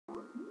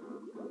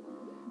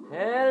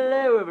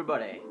Hello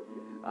everybody,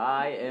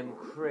 I am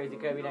Crazy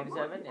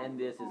Kirby97 and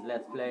this is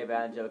Let's Play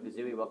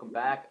Banjo-Kazooie. Welcome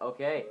back.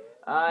 Okay,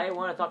 I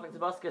want to talk like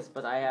Tobuscus,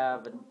 but I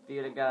have a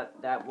feeling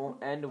that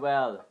won't end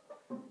well.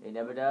 It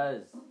never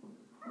does.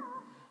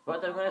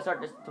 But I'm going to start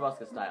this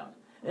Tobuscus style.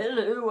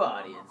 Hello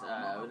audience,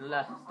 how do you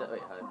say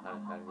it?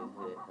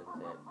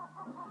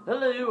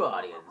 Hello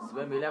audience,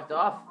 when we left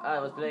off, I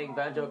was playing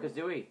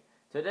Banjo-Kazooie.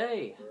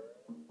 Today,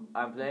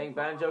 I'm playing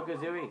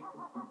Banjo-Kazooie.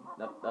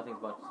 Nothing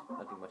much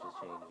has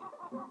changed.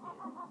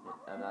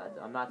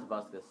 I'm not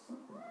Tobuscus.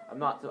 I'm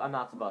not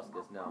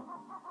Tobuscus. No,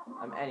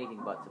 I'm anything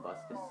but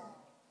Tobuscus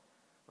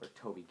or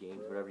Toby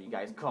Games, whatever you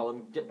guys call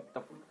him. Get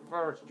the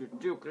first. You're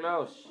too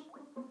close.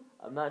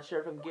 I'm not sure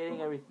if I'm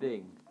getting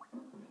everything.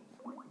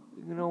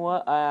 You know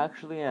what? I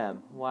actually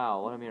am.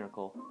 Wow, what a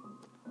miracle.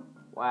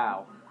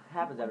 Wow,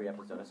 happens every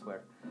episode. I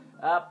swear.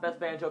 That's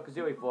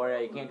Banjo-Kazooie for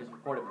you. You can't just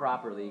record it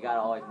properly. You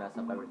gotta always mess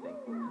up everything.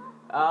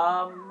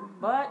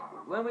 But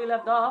when we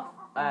left off,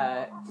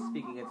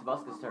 speaking in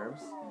Tobuscus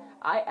terms,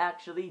 I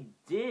actually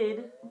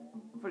did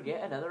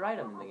forget another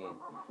item in the game.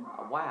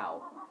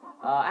 Wow.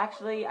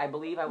 Actually, I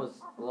believe I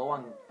was low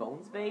on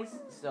phone space,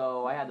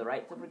 so I had the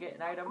right to forget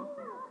an item.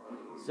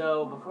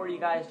 So before you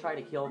guys try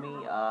to kill me,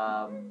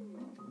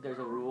 there's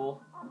a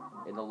rule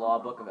in the law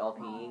book of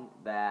LPing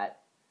that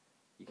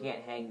you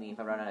can't hang me if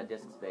I run out of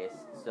disk space.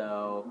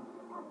 So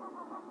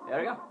there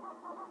we go.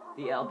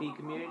 The LP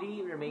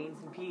community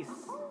remains in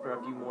peace for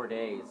a few more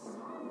days.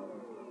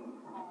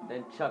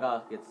 Then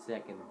Chugga gets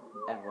sick and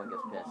everyone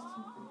gets pissed.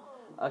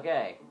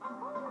 Okay.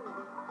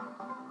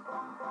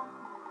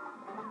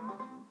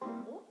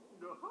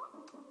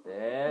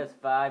 There's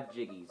 5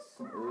 jiggies.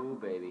 Ooh,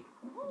 baby.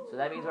 So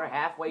that means we're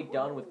halfway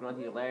done with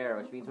Grunty's Lair,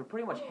 which means we're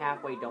pretty much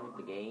halfway done with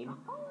the game.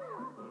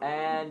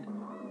 And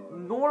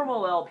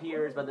normal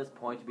LPers by this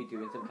point should be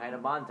doing some kind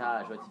of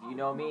montage, but if you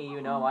know me,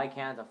 you know I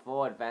can't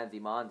afford fancy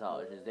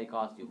montages. They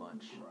cost too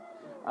much.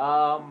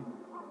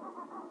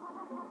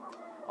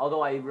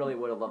 Although I really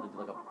would have loved to do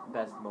like a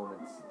best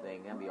moments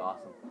thing. That'd be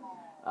awesome.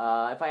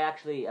 If I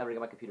actually ever get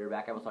my computer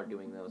back, I will start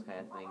doing those kind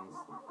of things.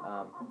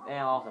 And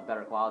also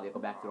better quality. I'll go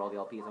back through all the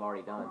LPs I've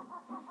already done.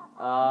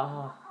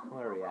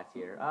 Where are we at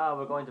here?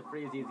 We're going to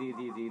Free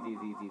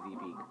ZZZZZZZZ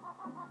Peak.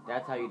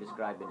 That's how you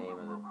describe the name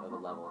of the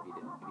level if you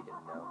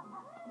didn't know.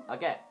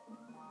 Okay.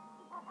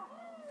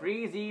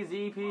 Free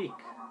ZZ Peak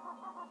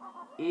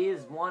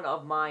is one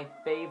of my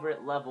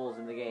favorite levels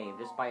in the game,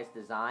 just by its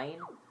design.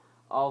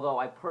 Although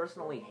I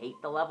personally hate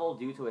the level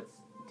due to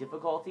its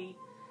difficulty.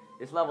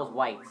 This level's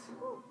white.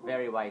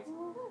 Very white.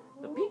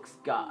 The peak's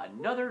got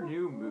another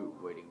new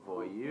move waiting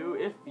for you,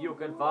 if you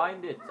can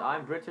find it.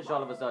 I'm British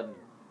all of a sudden.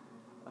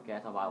 Okay,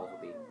 that's how Bibles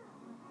will be.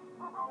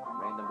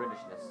 Random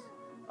Britishness.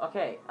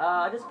 Okay,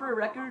 just for a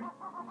record,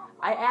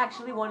 I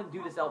actually wanted to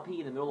do this LP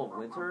in the middle of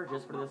winter,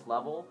 just for this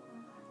level.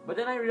 But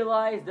then I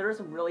realized there are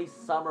some really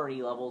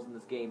summery levels in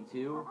this game,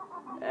 too.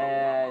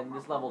 And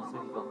this level just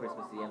makes me feel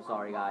Christmassy. I'm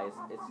sorry, guys.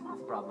 It's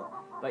a problem.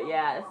 But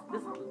yeah,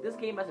 this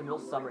game has some real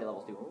summery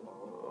levels, too.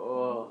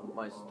 Oh,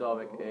 my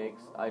stomach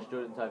aches. I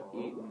shouldn't have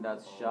eaten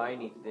that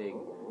shiny thing.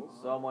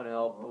 Someone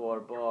help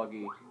poor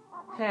Boggy.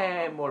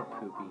 Hey, more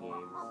poopy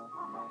games.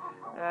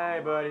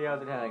 Hey, buddy,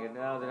 how's it hanging?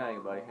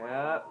 Buddy?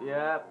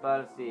 Yep,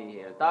 I'll see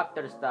here.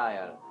 Doctor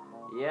style.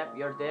 Yep,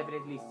 you're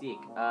definitely sick.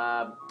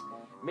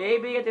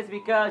 Maybe it is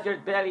because your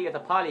belly is a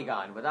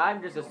polygon, but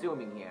I'm just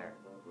assuming here.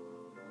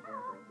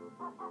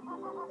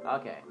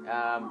 Okay,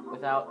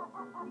 without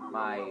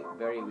my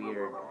very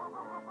weird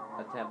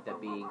attempt at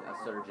being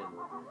a surgeon,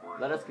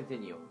 let us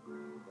continue.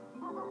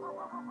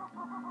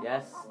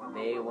 Yes,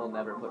 they will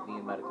never put me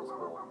in medical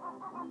school.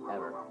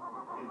 Ever.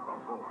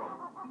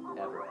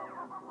 Ever.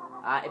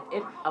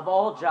 If of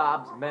all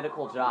jobs,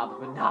 medical jobs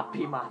would not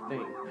be my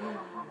thing.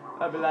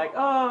 I'd be like,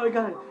 oh, I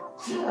gotta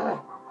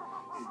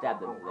stab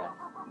them to death.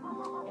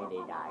 And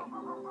they die.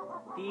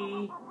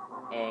 The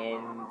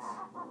end.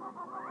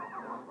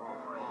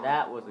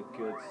 That was a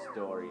good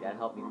story. That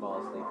helped me fall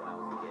asleep when I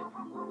was a kid.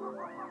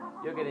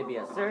 You're gonna be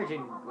a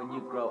surgeon when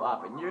you grow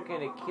up, and you're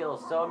gonna kill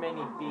so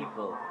many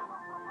people.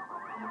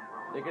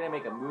 They're gonna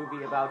make a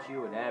movie about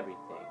you and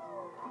everything.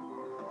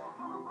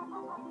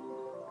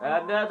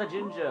 And there's a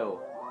Jinjo.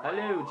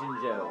 Hello,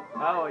 Jinjo.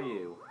 How are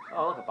you?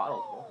 Oh, look at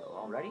Bottles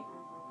already.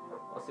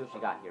 Let's see what she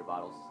got here,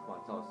 Bottles. Come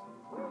on, tell us.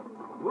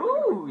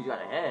 Woo! He's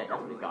got a head.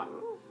 That's what he got.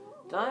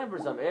 Time for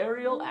some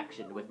aerial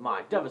action with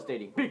my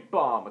devastating big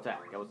bomb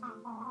attack. That was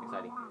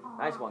exciting.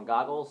 Nice one,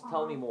 Goggles.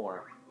 Tell me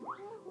more.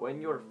 When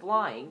you're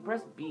flying,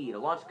 press B to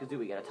launch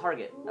Kazooie at a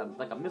target,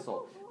 like a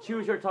missile.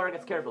 Choose your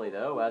targets carefully,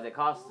 though, as it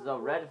costs a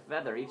red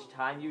feather each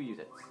time you use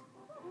it.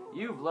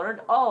 You've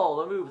learned all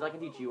the moves I can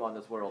teach you on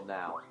this world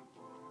now.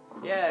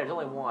 Yeah, there's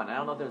only one. I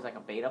don't know if there's like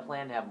a beta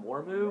plan to have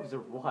more moves or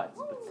what,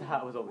 but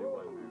that was only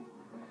one move.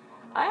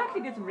 I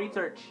actually did some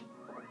research.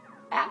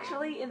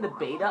 Actually, in the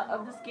beta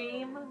of this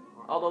game,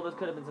 although this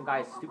could have been some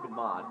guy's stupid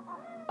mod,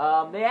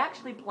 they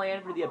actually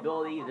planned for the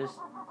ability to just,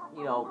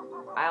 you know,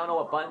 I don't know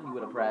what button you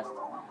would have pressed,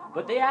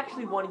 but they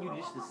actually wanted you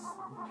just to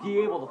be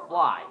able to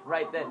fly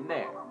right then and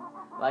there.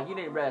 Like, you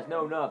didn't press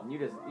no nothing. You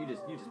just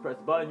press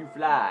the button, you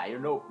fly. You're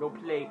no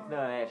plates, none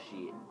of that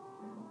shit.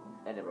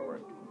 That never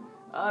worked.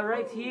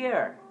 Right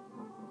here.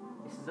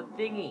 This is a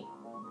thingy.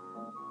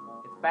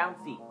 It's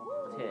bouncy.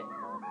 Let's hit it.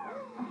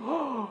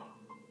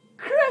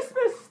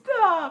 Christmas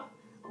stuff!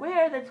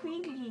 Where are the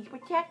twinklies?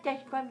 Protect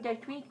us from the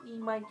twinkly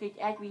monsters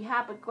as we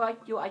hop across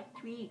your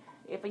tree.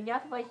 If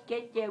enough of us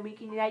get there, we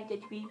can light the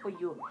tree for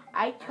you.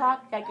 I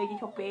talk like a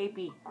little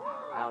baby.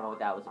 I don't know what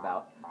that was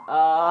about.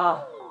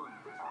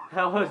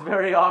 That was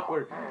very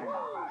awkward.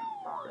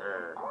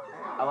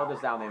 I love the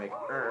sound they make.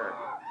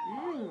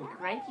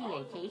 Crunchy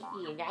and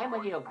tasty, and I'm a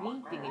little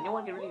green thing and no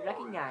one can really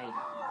recognize.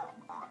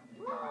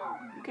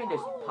 You can't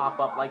just pop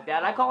up like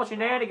that. I call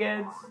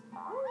shenanigans.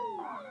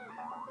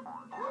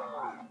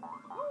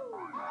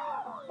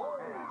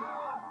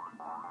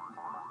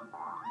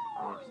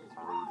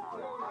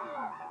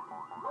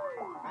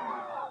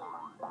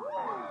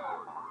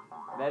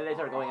 Then they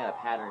start going out of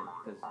pattern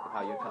because of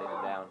how you're cutting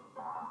them down.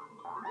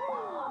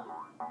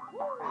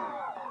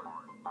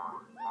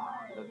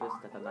 Notice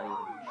that I'm not even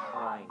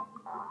trying.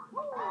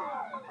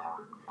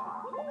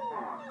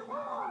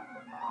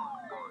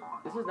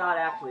 This is not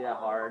actually that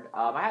hard.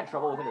 I had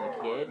trouble with it as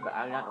a kid, but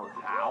I do not know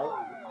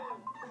how.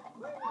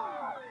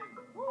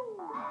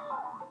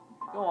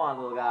 Go on,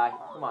 little guy.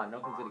 Come on,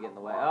 nothing's gonna get in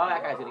the way. Oh,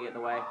 that guy's gonna get in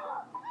the way.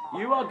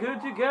 You are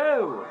good to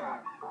go.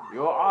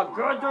 You are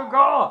good to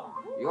go.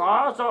 You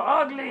are so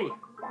ugly.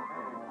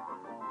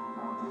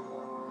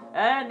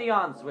 And the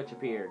on switch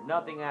appeared.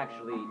 Nothing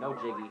actually, no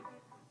jiggy.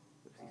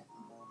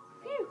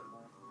 Phew,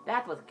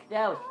 that was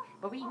close,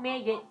 but we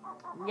made it.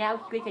 Now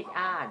switch it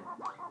on.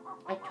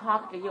 I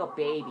talk like a little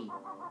baby.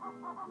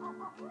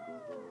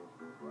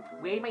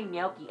 Where's my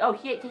milky? Oh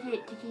shit.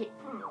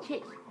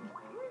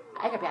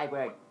 I got a bad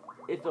word.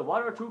 Is the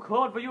water too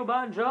cold for you,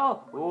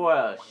 Banjo?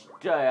 Well,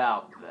 stay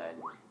out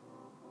then.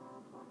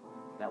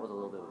 That was a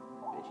little bit of a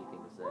bitchy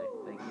thing to say.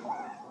 Thank you.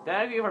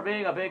 Thank you for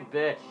being a big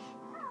bitch.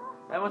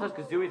 Everyone says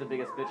Kazooie's the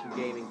biggest bitch in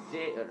gaming.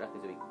 Not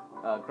Kazooie.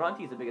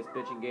 Grunty's the biggest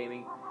bitch in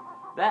gaming.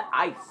 That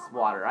ice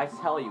water, I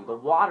tell you, the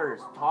water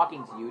is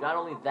talking to you. Not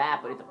only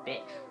that, but it's a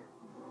bitch.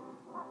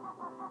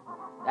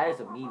 That is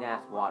a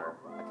mean-ass water.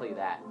 I tell you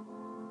that.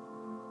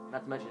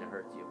 Not to mention it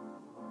hurts you.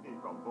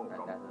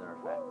 That's another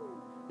fact.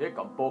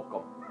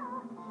 Hickambokum.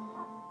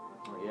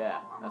 Oh yeah,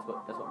 that's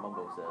what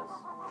Mumbo says.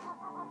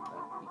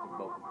 You can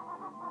boke him.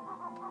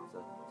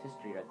 It's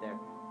history right there.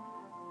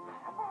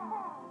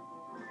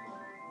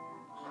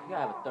 You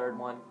gotta have a third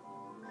one.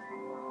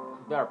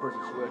 Better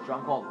person switch.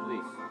 I'm calling the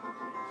police.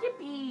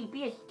 Yippee!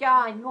 Be a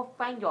star and you'll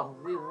find your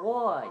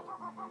reward.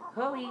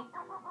 Hurry!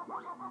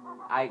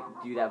 I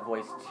do that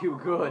voice too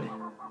good.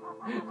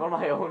 For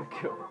my own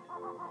good.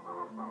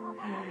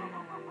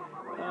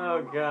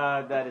 Oh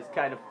god, that is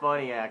kind of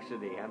funny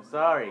actually. I'm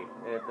sorry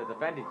if it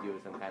offended you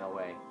in some kind of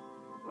way.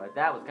 But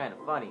that was kind of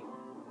funny.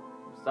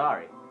 I'm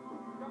sorry.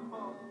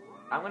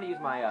 I'm gonna use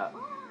my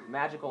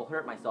magical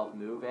hurt myself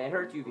move. And it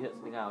hurts you if you hit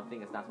something on a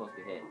thing that's not supposed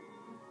to hit.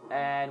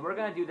 And we're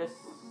gonna do this.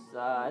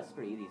 This is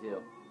pretty easy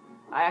too.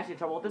 I actually had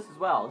trouble with this as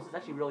well. This is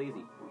actually real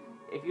easy.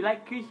 If you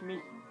like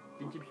Christmas,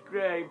 then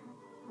subscribe.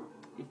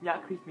 It's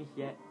not Christmas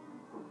yet.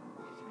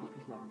 It's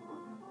Christmas now.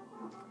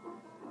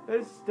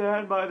 Let's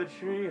stand by the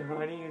tree,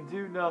 honey, and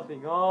do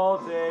nothing all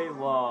day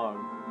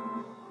long.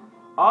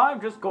 I'm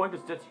just going to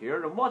sit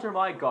here and water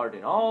my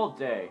garden all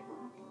day.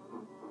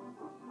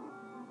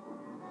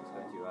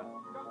 Just going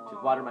to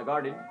water my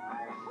garden.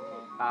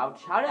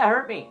 Ouch! How did that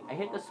hurt me? I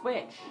hit the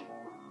switch.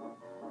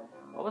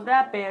 What was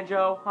that,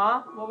 Banjo?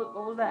 Huh? What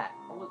was that?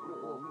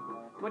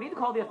 Do I need to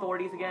call the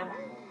authorities again?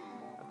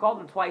 I've called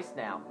them twice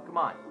now. Come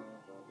on.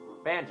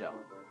 Banjo.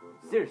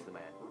 Seriously,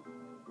 man.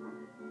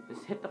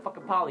 Just hit the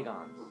fucking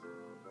polygons.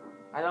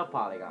 I love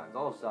polygons.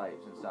 All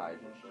shapes and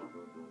sizes.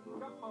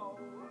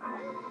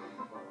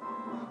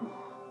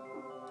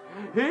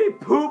 He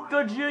pooped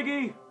a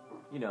jiggy!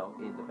 You know,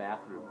 in the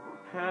bathroom.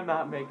 I'm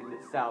not making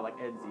it sound like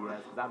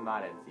NCS, because I'm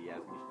not NCS. You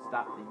should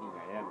stop thinking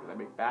I am, because I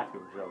make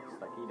bathroom jokes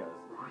like he does.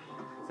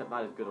 Except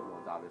not as good of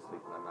ones, obviously,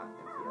 because I'm not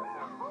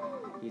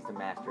NCS. He's the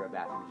master of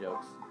bathroom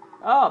jokes.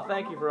 Oh,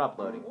 thank you for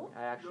uploading.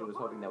 I actually was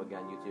hoping that would get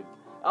on YouTube.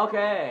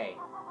 Okay.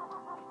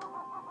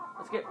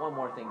 Let's get one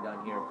more thing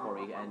done here before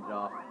we end it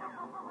off.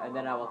 And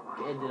then I will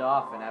end it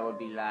off, and I would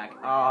be like,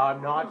 oh,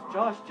 I'm not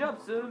Josh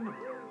Jepson.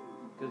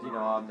 Because, you know,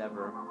 I'm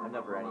never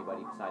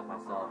anybody besides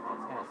myself.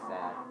 It's kind of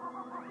sad.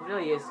 It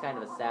really is kind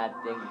of a sad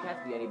thing. You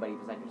can't be anybody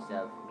besides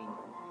yourself. I mean,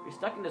 you're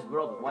stuck in this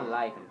world with one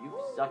life, and if you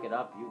suck it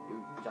up, you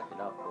suck it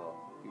up, well,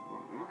 you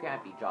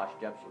can't be Josh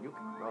Jepson. You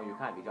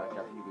can't be Josh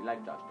Jepson. You be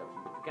like Josh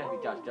Jepson, but you can't be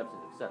Josh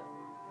Jepson himself.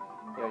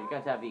 You know, you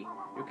can't have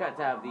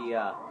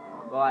the,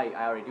 well, I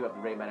already do have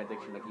the Rayman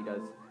addiction like he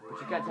does, but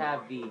you can't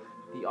have the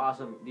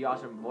awesome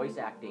voice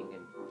acting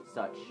and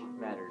such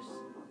matters.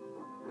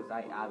 Because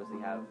I obviously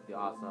have the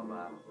awesome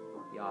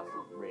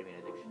Rayman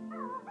addiction.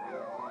 You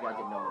guys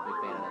didn't know I'm a big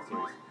fan of that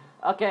series.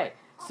 Okay,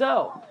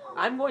 so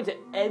I'm going to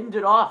end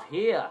it off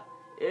here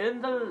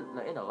in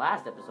the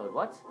last episode.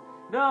 What?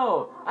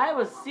 No, I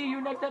will see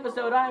you next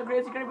episode. I'm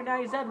Crazy Kirby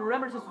 97.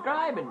 Remember to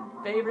subscribe and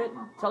favorite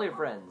and tell your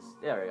friends.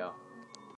 There we go.